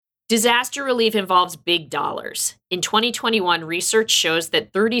Disaster relief involves big dollars. In 2021, research shows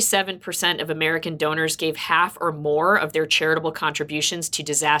that 37% of American donors gave half or more of their charitable contributions to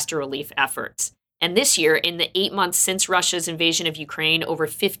disaster relief efforts. And this year, in the 8 months since Russia's invasion of Ukraine, over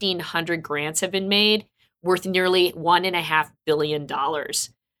 1,500 grants have been made, worth nearly $1.5 billion.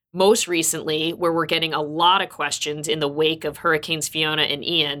 Most recently, where we're getting a lot of questions in the wake of Hurricanes Fiona and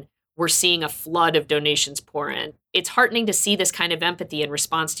Ian, we're seeing a flood of donations pour in. It's heartening to see this kind of empathy in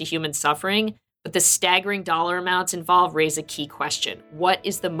response to human suffering, but the staggering dollar amounts involved raise a key question. What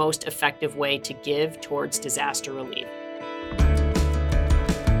is the most effective way to give towards disaster relief?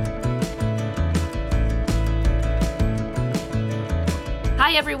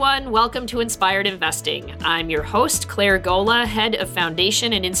 Hi, everyone. Welcome to Inspired Investing. I'm your host, Claire Gola, head of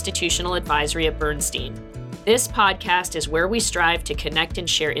Foundation and Institutional Advisory at Bernstein. This podcast is where we strive to connect and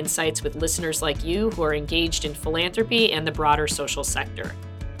share insights with listeners like you who are engaged in philanthropy and the broader social sector.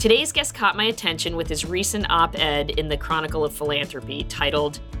 Today's guest caught my attention with his recent op-ed in the Chronicle of Philanthropy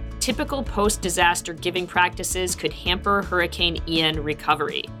titled, "Typical Post-Disaster Giving Practices Could Hamper Hurricane Ian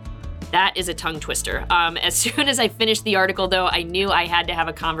Recovery." That is a tongue twister. As soon as I finished the article, though, I knew I had to have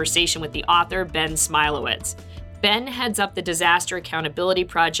a conversation with the author, Ben Smilowitz. Ben heads up the Disaster Accountability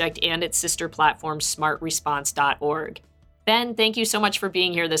Project and its sister platform, smartresponse.org. Ben, thank you so much for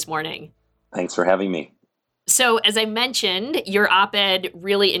being here this morning. Thanks for having me. So, as I mentioned, your op-ed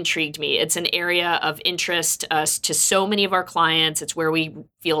really intrigued me. It's an area of interest to so many of our clients. It's where we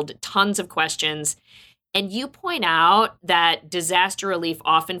field tons of questions. And you point out that disaster relief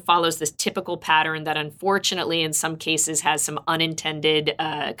often follows this typical pattern that unfortunately in some cases has some unintended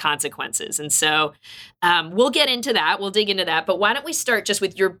consequences. And so we'll get into that. We'll dig into that. But why don't we start just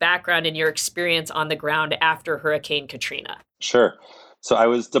with your background and your experience on the ground after Hurricane Katrina? Sure. So I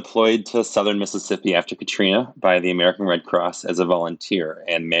was deployed to southern Mississippi after Katrina by the American Red Cross as a volunteer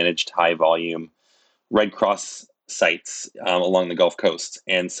and managed high volume Red Cross sites along the Gulf Coast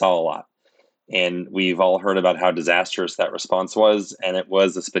and saw a lot. And we've all heard about how disastrous that response was, and it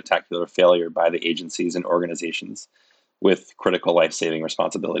was a spectacular failure by the agencies and organizations with critical life-saving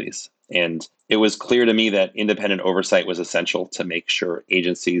responsibilities. And it was clear to me that independent oversight was essential to make sure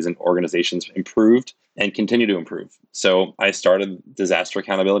agencies and organizations improved and continue to improve. So I started Disaster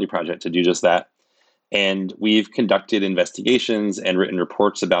Accountability Project to do just that. And we've conducted investigations and written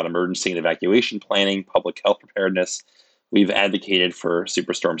reports about emergency and evacuation planning, public health preparedness. We've advocated for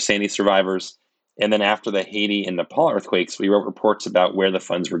Superstorm Sandy survivors. And then after the Haiti and Nepal earthquakes, we wrote reports about where the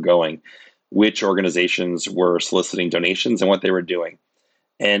funds were going, which organizations were soliciting donations and what they were doing.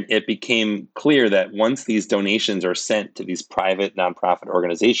 And it became clear that once these donations are sent to these private nonprofit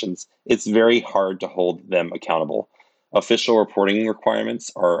organizations, it's very hard to hold them accountable. Official reporting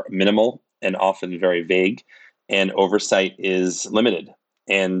requirements are minimal and often very vague, and oversight is limited.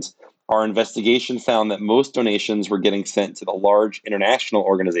 And our investigation found that most donations were getting sent to the large international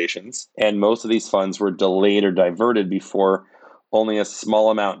organizations, and most of these funds were delayed or diverted before only a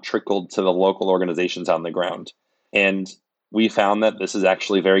small amount trickled to the local organizations on the ground. And we found that this is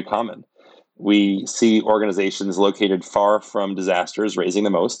actually very common. We see organizations located far from disasters raising the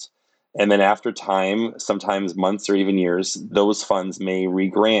most, and then after time, sometimes months or even years, those funds may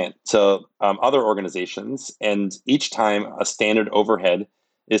re-grant to other organizations, and each time a standard overhead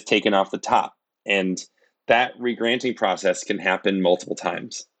is taken off the top. And that regranting process can happen multiple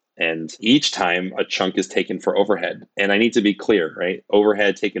times. And each time a chunk is taken for overhead. And I need to be clear, right?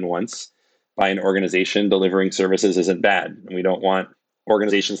 Overhead taken once by an organization delivering services isn't bad. And we don't want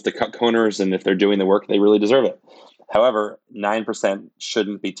organizations to cut corners. And if they're doing the work, they really deserve it. However, 9%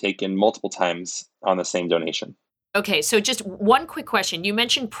 shouldn't be taken multiple times on the same donation. Okay, so just one quick question. You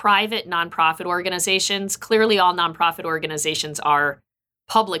mentioned private nonprofit organizations. Clearly, all nonprofit organizations are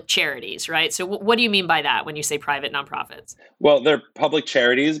public charities, right? So what do you mean by that when you say private nonprofits? Well, they're public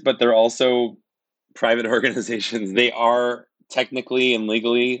charities, but they're also private organizations. They are technically and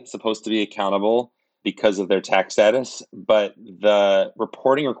legally supposed to be accountable because of their tax status, but the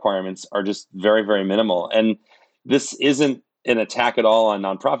reporting requirements are just very, very minimal. And this isn't an attack at all on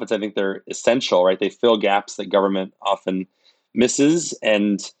nonprofits. I think they're essential, right? They fill gaps that government often misses,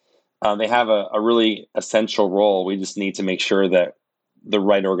 and they have a really essential role. We just need to make sure that the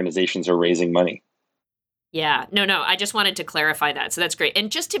right organizations are raising money. Yeah, no, I just wanted to clarify that. So that's great.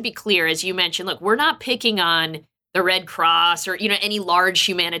 And just to be clear, as you mentioned, look, we're not picking on the Red Cross or, any large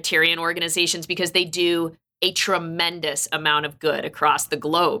humanitarian organizations because they do a tremendous amount of good across the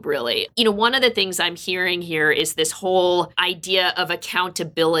globe, really. One of the things I'm hearing here is this whole idea of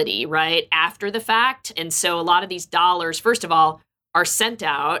accountability, right, after the fact. And so a lot of these dollars, first of all, are sent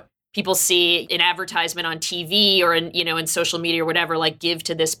out. people see an advertisement on TV or in social media or whatever, like give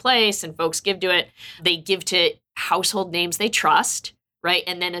to this place, and folks give to it. They give to household names they trust, right?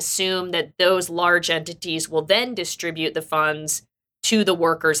 And then assume that those large entities will then distribute the funds to the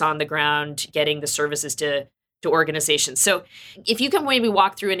workers on the ground, getting the services to organizations. So if you can maybe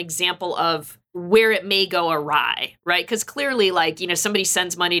walk through an example of where it may go awry, right? Because clearly, somebody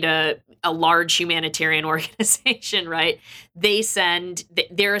sends money to a large humanitarian organization, right?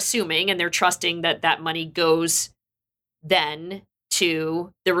 They're assuming and they're trusting that that money goes then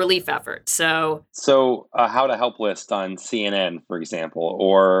to the relief effort. So a how to help list on CNN, for example,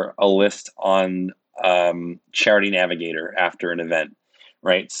 or a list on Charity Navigator after an event,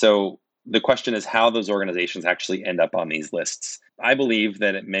 right? So the question is how those organizations actually end up on these lists. I believe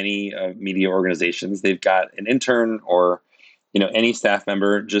that at many media organizations, they've got an intern or any staff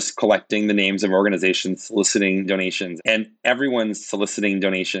member just collecting the names of organizations soliciting donations, and everyone's soliciting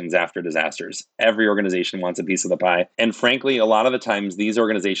donations after disasters. Every organization wants a piece of the pie. And frankly, a lot of the times these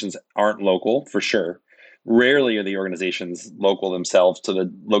organizations aren't local, for sure. Rarely are the organizations local themselves to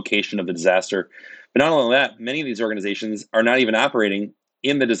the location of the disaster. But not only that, many of these organizations are not even operating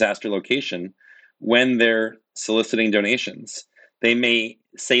in the disaster location when they're soliciting donations. They may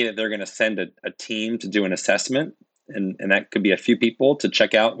say that they're going to send a team to do an assessment, and that could be a few people to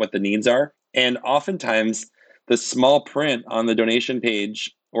check out what the needs are. And oftentimes, the small print on the donation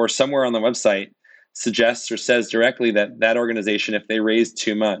page or somewhere on the website suggests or says directly that that organization, if they raise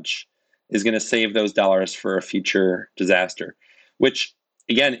too much, is going to save those dollars for a future disaster, which,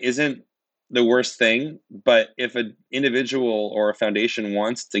 again, isn't the worst thing. But if an individual or a foundation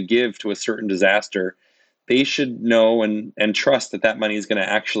wants to give to a certain disaster, they should know and trust that that money is going to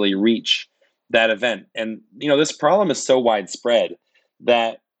actually reach that event. And, this problem is so widespread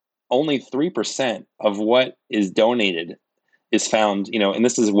that only 3% of what is donated is found, and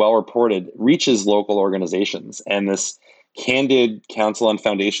this is well reported, reaches local organizations. And this Candid Council on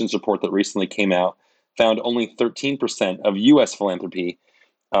Foundations report that recently came out found only 13% of U.S. philanthropy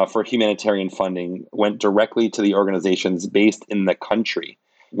for humanitarian funding went directly to the organizations based in the country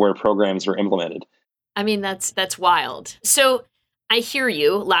where programs are implemented. I mean, that's wild. So I hear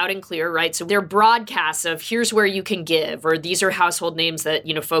you loud and clear, right? So they're broadcasts of here's where you can give, or these are household names that,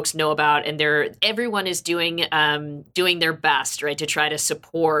 folks know about, and everyone is doing their best, right, to try to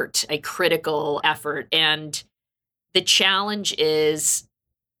support a critical effort. And the challenge is,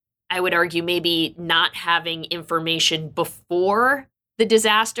 I would argue, maybe not having information before the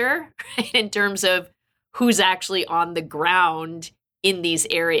disaster, right, in terms of who's actually on the ground in these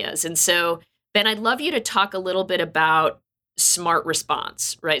areas. And so, Ben, I'd love you to talk a little bit about Smart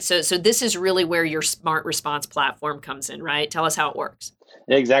Response, right? So this is really where your Smart Response platform comes in, right? Tell us how it works.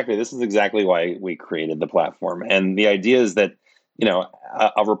 Exactly. This is exactly why we created the platform. And the idea is that,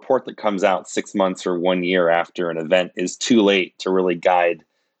 a report that comes out 6 months or 1 year after an event is too late to really guide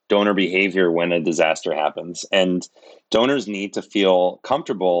donor behavior when a disaster happens. And donors need to feel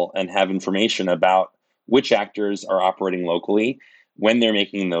comfortable and have information about which actors are operating locally when they're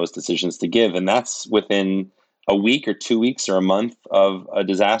making those decisions to give. And that's within a week or 2 weeks or a month of a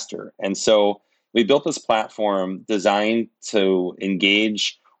disaster. And so we built this platform designed to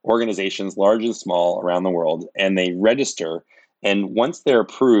engage organizations large and small around the world, and they register. And once they're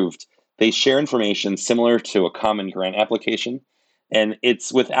approved, they share information similar to a common grant application. And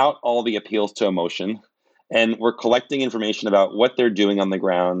it's without all the appeals to emotion. And we're collecting information about what they're doing on the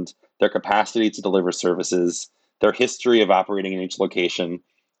ground, their capacity to deliver services, their history of operating in each location.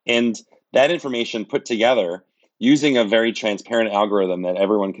 And that information put together using a very transparent algorithm that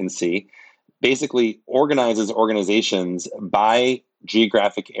everyone can see basically organizes organizations by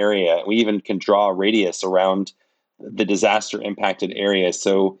geographic area. We even can draw a radius around the disaster impacted area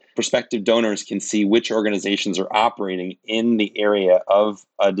so prospective donors can see which organizations are operating in the area of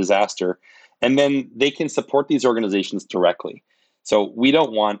a disaster, and then they can support these organizations directly. So we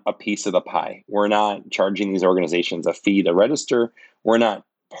don't want a piece of the pie. We're not charging these organizations a fee to register. We're not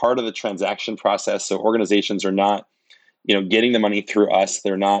part of the transaction process. So organizations are not, getting the money through us.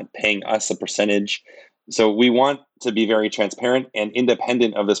 They're not paying us a percentage. So we want to be very transparent and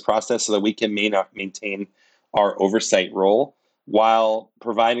independent of this process so that we can maintain our oversight role while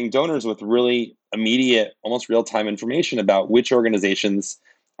providing donors with really immediate, almost real-time information about which organizations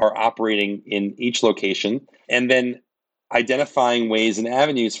are operating in each location, and then identifying ways and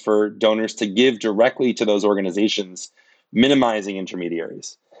avenues for donors to give directly to those organizations, minimizing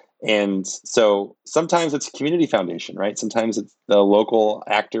intermediaries. And so sometimes it's a community foundation, right? Sometimes it's the local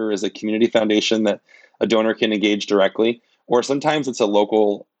actor is a community foundation that a donor can engage directly, or sometimes it's a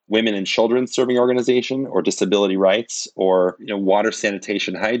local women and children serving organization or disability rights or water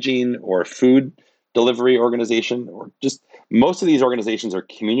sanitation hygiene or food delivery organization, or just most of these organizations are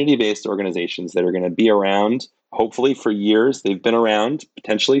community-based organizations that are going to be around hopefully for years. They've been around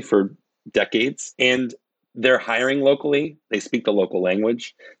potentially for decades, and they're hiring locally. They speak the local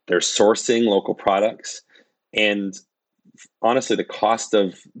language. They're sourcing local products. And honestly, the cost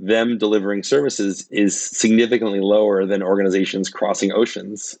of them delivering services is significantly lower than organizations crossing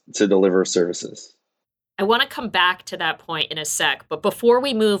oceans to deliver services. I want to come back to that point in a sec, but before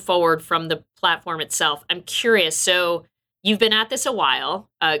we move forward from the platform itself, I'm curious. So you've been at this a while,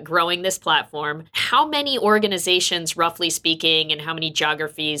 growing this platform. How many organizations, roughly speaking, and how many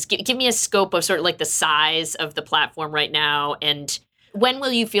geographies? Give me a scope of sort of like the size of the platform right now, and when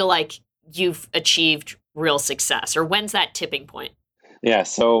will you feel like you've achieved real success, or when's that tipping point? Yeah,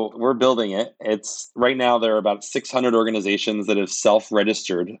 so we're building it. It's right now there are about 600 organizations that have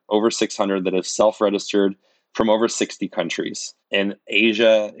self-registered, over 600 that have self-registered from over 60 countries. And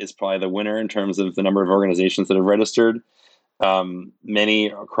Asia is probably the winner in terms of the number of organizations that have registered. Many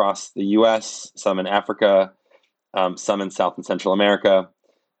across the US, some in Africa, some in South and Central America,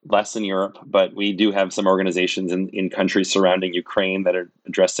 less in Europe, but we do have some organizations in countries surrounding Ukraine that are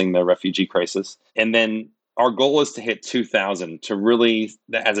addressing the refugee crisis. And then our goal is to hit 2,000 to really,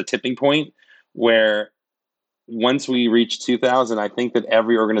 as a tipping point, where once we reach 2,000, I think that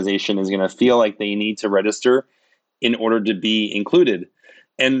every organization is going to feel like they need to register in order to be included.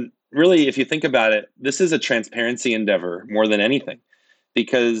 And really, if you think about it, this is a transparency endeavor more than anything.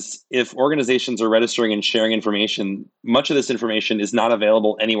 Because if organizations are registering and sharing information, much of this information is not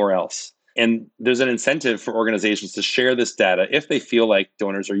available anywhere else. And there's an incentive for organizations to share this data if they feel like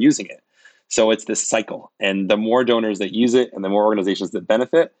donors are using it. So it's this cycle. And the more donors that use it and the more organizations that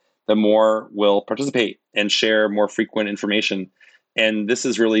benefit, the more will participate and share more frequent information. And this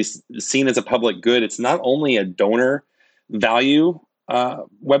is really seen as a public good. It's not only a donor value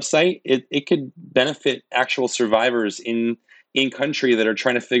website, it could benefit actual survivors in country that are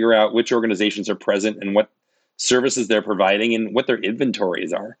trying to figure out which organizations are present and what services they're providing and what their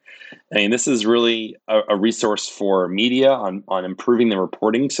inventories are. I mean, this is really a resource for media on improving the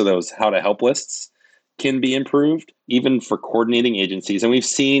reporting, so those how to help lists can be improved, even for coordinating agencies. And we've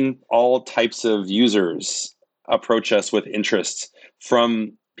seen all types of users approach us with interest,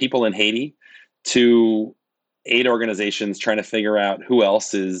 from people in Haiti to aid organizations trying to figure out who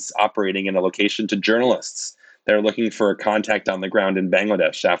else is operating in a location, to journalists that are looking for a contact on the ground in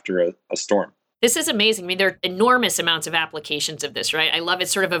Bangladesh after a storm. This is amazing. I mean, there are enormous amounts of applications of this, right? I love it.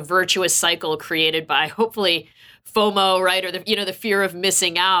 Sort of a virtuous cycle created by hopefully FOMO, right? Or the fear of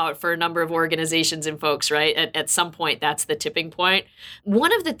missing out for a number of organizations and folks, right? At some point, that's the tipping point.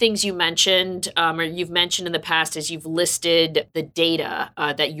 One of the things you mentioned, or you've mentioned in the past, is you've listed the data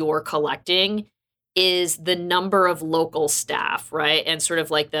that you're collecting is the number of local staff, right? And sort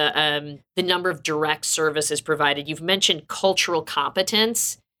of like the number of direct services provided. You've mentioned cultural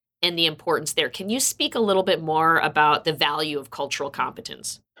competence and the importance there. Can you speak a little bit more about the value of cultural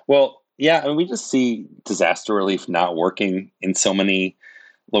competence? Well, yeah, I mean, we just see disaster relief not working in so many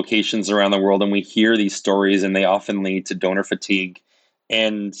locations around the world, and we hear these stories, and they often lead to donor fatigue.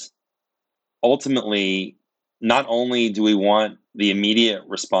 And ultimately, not only do we want the immediate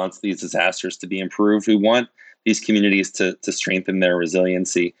response to these disasters to be improved, we want these communities to strengthen their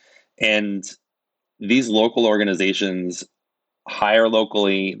resiliency. And these local organizations hire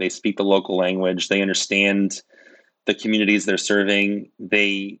locally, they speak the local language, they understand the communities they're serving,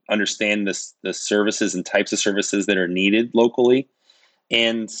 they understand the services and types of services that are needed locally.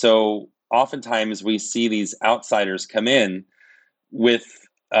 And so oftentimes we see these outsiders come in with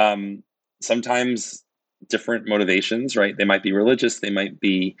sometimes different motivations, right? They might be religious, they might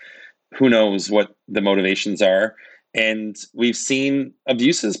be, who knows what the motivations are. And we've seen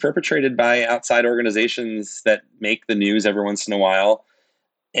abuses perpetrated by outside organizations that make the news every once in a while.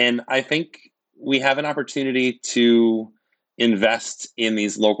 And I think we have an opportunity to invest in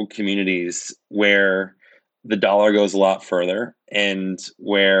these local communities where the dollar goes a lot further, and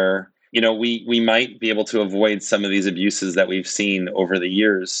where, we might be able to avoid some of these abuses that we've seen over the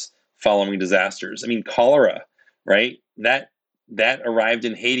years following disasters. I mean, cholera, right? That arrived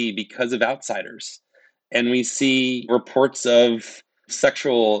in Haiti because of outsiders. And we see reports of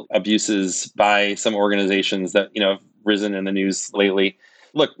sexual abuses by some organizations that, have risen in the news lately.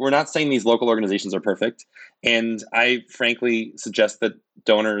 Look, we're not saying these local organizations are perfect. And I frankly suggest that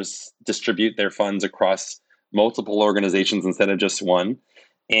donors distribute their funds across multiple organizations instead of just one.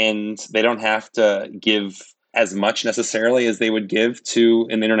 And they don't have to give as much necessarily as they would give to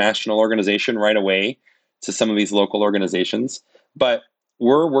an international organization right away to some of these local organizations. But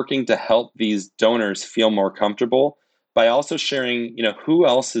we're working to help these donors feel more comfortable by also sharing, who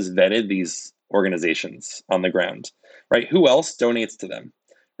else has vetted these organizations on the ground, right? Who else donates to them,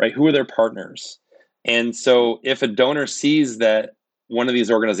 right? Who are their partners? And so if a donor sees that one of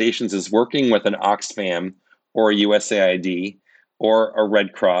these organizations is working with an Oxfam or a USAID or a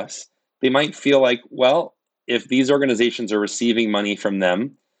Red Cross, they might feel like, well, if these organizations are receiving money from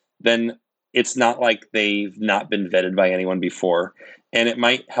them, then it's not like they've not been vetted by anyone before. And it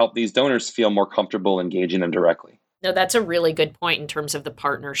might help these donors feel more comfortable engaging them directly. No, that's a really good point in terms of the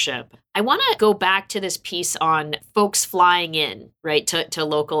partnership. I want to go back to this piece on folks flying in, right, to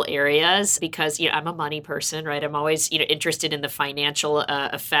local areas, because I'm a money person, right? I'm always interested in the financial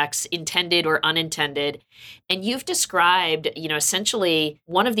effects, intended or unintended. And you've described, essentially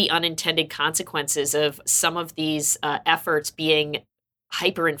one of the unintended consequences of some of these efforts being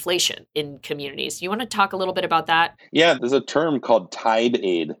hyperinflation in communities. You want to talk a little bit about that? Yeah, there's a term called tide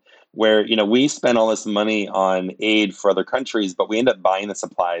aid, where we spend all this money on aid for other countries, but we end up buying the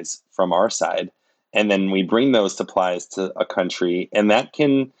supplies from our side, and then we bring those supplies to a country, and that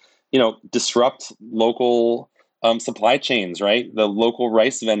can disrupt local supply chains, right? The local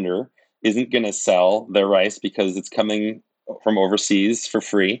rice vendor isn't going to sell their rice because it's coming from overseas for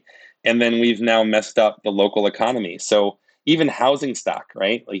free, and then we've now messed up the local economy. So even housing stock,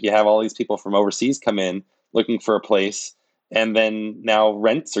 right? Like you have all these people from overseas come in looking for a place, and then now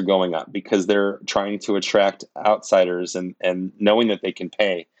rents are going up because they're trying to attract outsiders and knowing that they can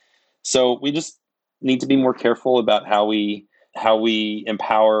pay. So we just need to be more careful about how we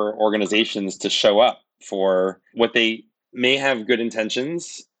empower organizations to show up for what they may have good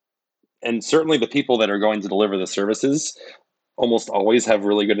intentions. And certainly the people that are going to deliver the services almost always have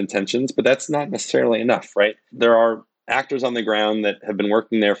really good intentions, but that's not necessarily enough, right? There are actors on the ground that have been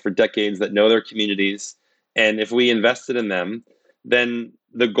working there for decades that know their communities. And if we invested in them, then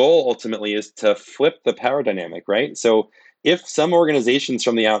the goal ultimately is to flip the power dynamic, right? So if some organizations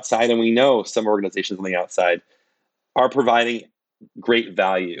from the outside, and we know some organizations on the outside, are providing great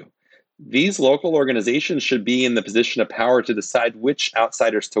value, these local organizations should be in the position of power to decide which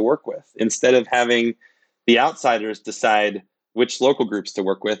outsiders to work with, instead of having the outsiders decide which local groups to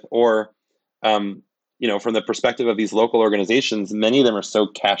work with. Or, from the perspective of these local organizations, many of them are so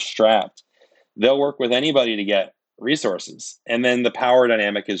cash strapped, they'll work with anybody to get resources, and then the power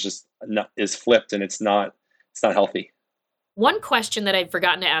dynamic is flipped, and it's not healthy. One question that I'd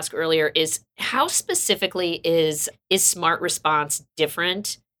forgotten to ask earlier is how specifically is Smart Response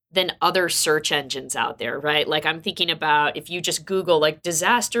different than other search engines out there, right? Like I'm thinking about if you just Google like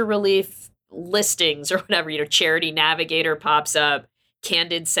disaster relief listings or whatever, Charity Navigator pops up,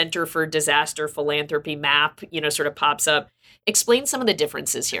 Candid Center for Disaster Philanthropy map, sort of pops up. Explain some of the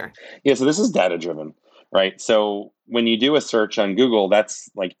differences here. Yeah, so this is data driven, right? So when you do a search on Google, that's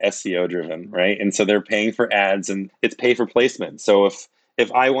like SEO driven, right? And so they're paying for ads and it's pay for placement. So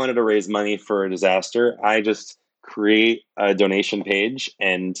if I wanted to raise money for a disaster, I just create a donation page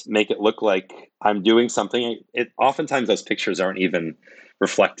and make it look like I'm doing something. Oftentimes those pictures aren't even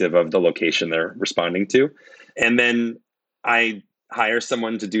reflective of the location they're responding to. And then I hire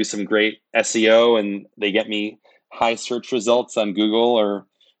someone to do some great SEO and they get me high search results on Google or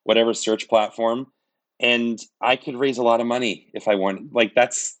whatever search platform. And I could raise a lot of money if I want. Like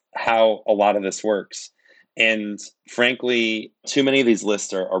that's how a lot of this works. And frankly, too many of these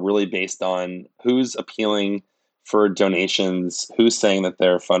lists are really based on who's appealing for donations, who's saying that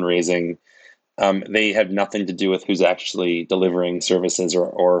they're fundraising. They have nothing to do with who's actually delivering services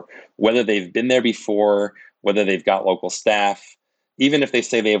or whether they've been there before, whether they've got local staff. Even if they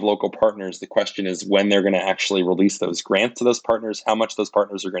say they have local partners, the question is when they're going to actually release those grants to those partners, how much those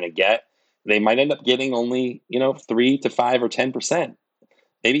partners are going to get. They might end up getting only, 3 to 5 or 10%,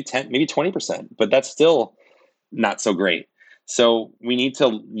 maybe 10, maybe 20%, but that's still not so great. So we need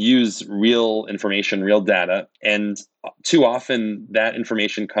to use real information, real data. And too often that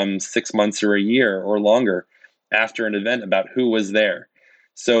information comes 6 months or a year or longer after an event about who was there.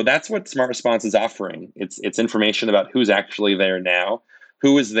 So that's what Smart Response is offering. It's information about who's actually there now,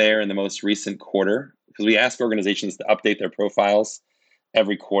 who was there in the most recent quarter, because we ask organizations to update their profiles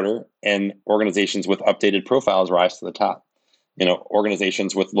every quarter, and organizations with updated profiles rise to the top.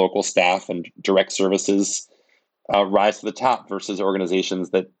 Organizations with local staff and direct services rise to the top versus organizations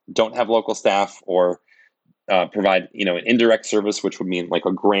that don't have local staff or provide, an indirect service, which would mean like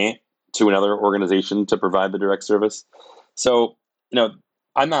a grant to another organization to provide the direct service. So,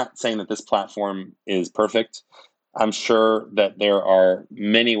 I'm not saying that this platform is perfect. I'm sure that there are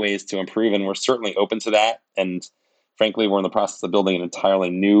many ways to improve, and we're certainly open to that. And frankly, we're in the process of building an entirely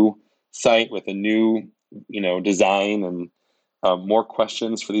new site with a new, design more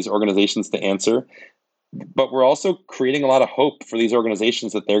questions for these organizations to answer. But we're also creating a lot of hope for these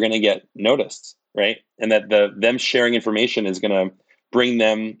organizations that they're going to get noticed, right? And that them sharing information is going to bring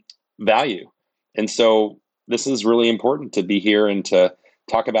them value. And so this is really important to be here and to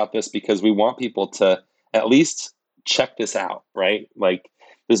talk about this, because we want people to at least check this out, right? Like,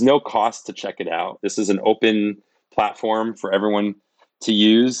 there's no cost to check it out. This is an open platform for everyone to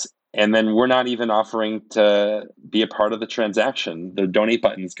use. And then we're not even offering to be a part of the transaction. The donate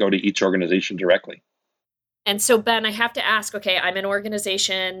buttons go to each organization directly. And so, Ben, I have to ask, okay, I'm an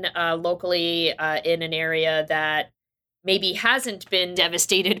organization locally in an area that maybe hasn't been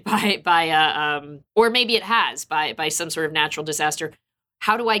devastated or maybe it has by some sort of natural disaster.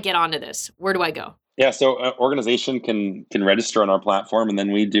 How do I get onto this? Where do I go? Yeah, so an organization can register on our platform, and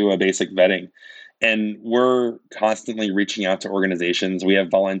then we do a basic vetting. And we're constantly reaching out to organizations. We have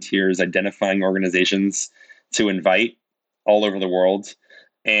volunteers identifying organizations to invite all over the world.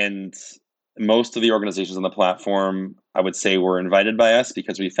 And most of the organizations on the platform, I would say, were invited by us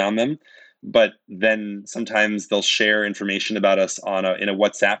because we found them. But then sometimes they'll share information about us in a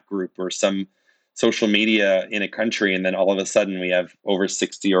WhatsApp group or some social media in a country. And then all of a sudden we have over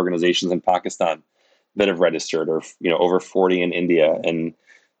 60 organizations in Pakistan that have registered, or over 40 in India. And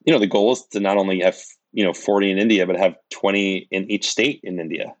the goal is to not only have 40 in India, but have 20 in each state in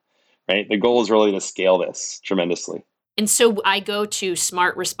India, right? The goal is really to scale this tremendously. And so I go to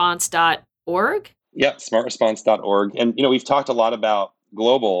smartresponse.org. Yeah, smartresponse.org. And we've talked a lot about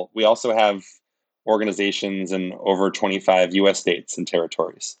global. We also have organizations in over 25 U.S. states and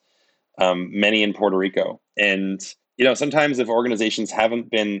territories, many in Puerto Rico. And sometimes if organizations haven't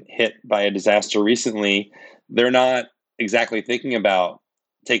been hit by a disaster recently, they're not exactly thinking about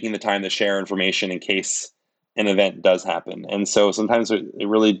taking the time to share information in case an event does happen. And so sometimes we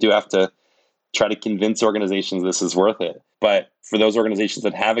really do have to try to convince organizations this is worth it. But for those organizations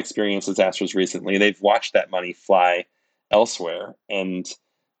that have experienced disasters recently, they've watched that money fly elsewhere. And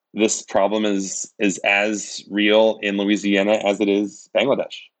this problem is as real in Louisiana as it is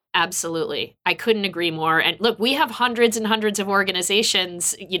Bangladesh. Absolutely. I couldn't agree more. And look, we have hundreds and hundreds of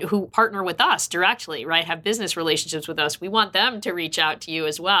organizations who partner with us directly, right? Have business relationships with us. We want them to reach out to you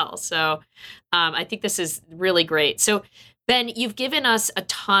as well. So I think this is really great. So Ben, you've given us a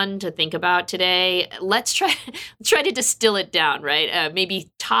ton to think about today. Let's try to distill it down, right?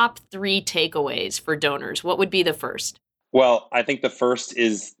 Maybe top 3 takeaways for donors. What would be the first? Well, I think the first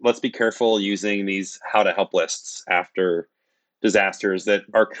is, let's be careful using these how to help lists after disasters that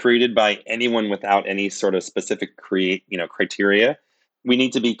are created by anyone without any sort of specific criteria. We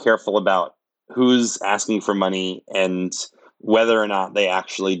need to be careful about who's asking for money and whether or not they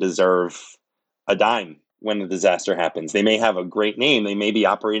actually deserve a dime when a disaster happens. They may have a great name. They may be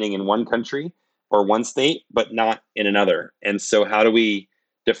operating in one country or one state, but not in another. And so how do we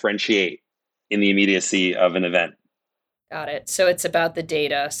differentiate in the immediacy of an event? Got it. So it's about the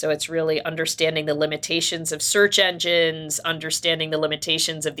data. So it's really understanding the limitations of search engines, understanding the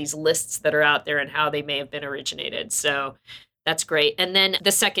limitations of these lists that are out there and how they may have been originated. So that's great. And then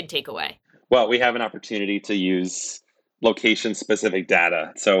the second takeaway. Well, we have an opportunity to use location-specific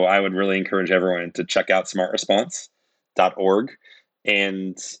data. So I would really encourage everyone to check out smartresponse.org.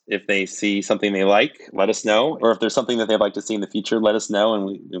 And if they see something they like, let us know. Or if there's something that they'd like to see in the future, let us know.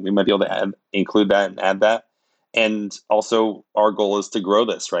 And we might be able to include that and add that. And also, our goal is to grow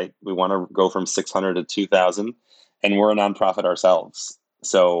this, right? We want to go from 600 to 2,000, and we're a nonprofit ourselves.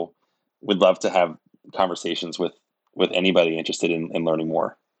 So we'd love to have conversations with anybody interested in learning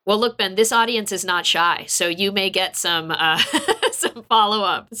more. Well, look, Ben, this audience is not shy, so you may get some some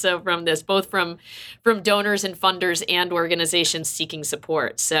follow-up. So from this, both from donors and funders and organizations seeking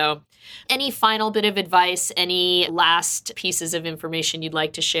support. So any final bit of advice, any last pieces of information you'd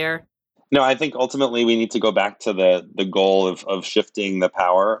like to share? No, I think ultimately we need to go back to the goal of shifting the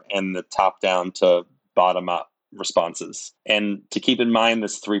power and the top down to bottom up responses. And to keep in mind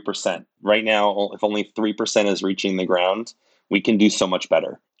this 3%. Right now, if only 3% is reaching the ground, we can do so much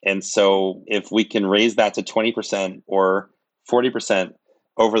better. And so if we can raise that to 20% or 40%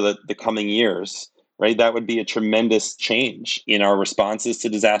 over the coming years, right, that would be a tremendous change in our responses to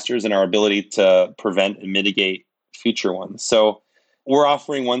disasters and our ability to prevent and mitigate future ones. So we're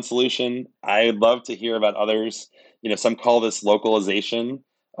offering one solution. I'd love to hear about others. Some call this localization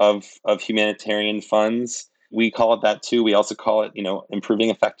of humanitarian funds. We call it that too. We also call it, improving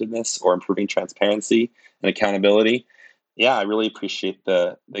effectiveness or improving transparency and accountability. Yeah, I really appreciate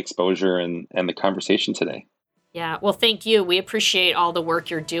the exposure and the conversation today. Yeah, well, thank you. We appreciate all the work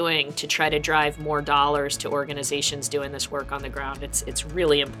you're doing to try to drive more dollars to organizations doing this work on the ground. It's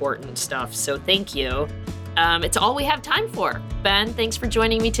really important stuff. So thank you. It's all we have time for. Ben, thanks for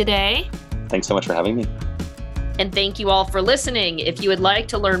joining me today. Thanks so much for having me. And thank you all for listening. If you would like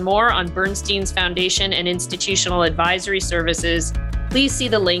to learn more on Bernstein's Foundation and Institutional Advisory Services, please see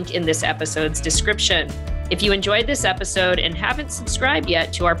the link in this episode's description. If you enjoyed this episode and haven't subscribed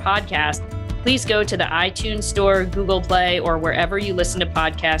yet to our podcast, please go to the iTunes Store, Google Play, or wherever you listen to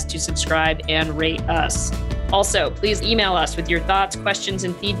podcasts to subscribe and rate us. Also, please email us with your thoughts, questions,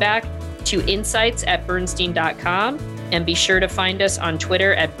 and feedback to insights@bernstein.com, and be sure to find us on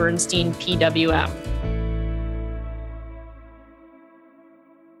Twitter @BernsteinPWM.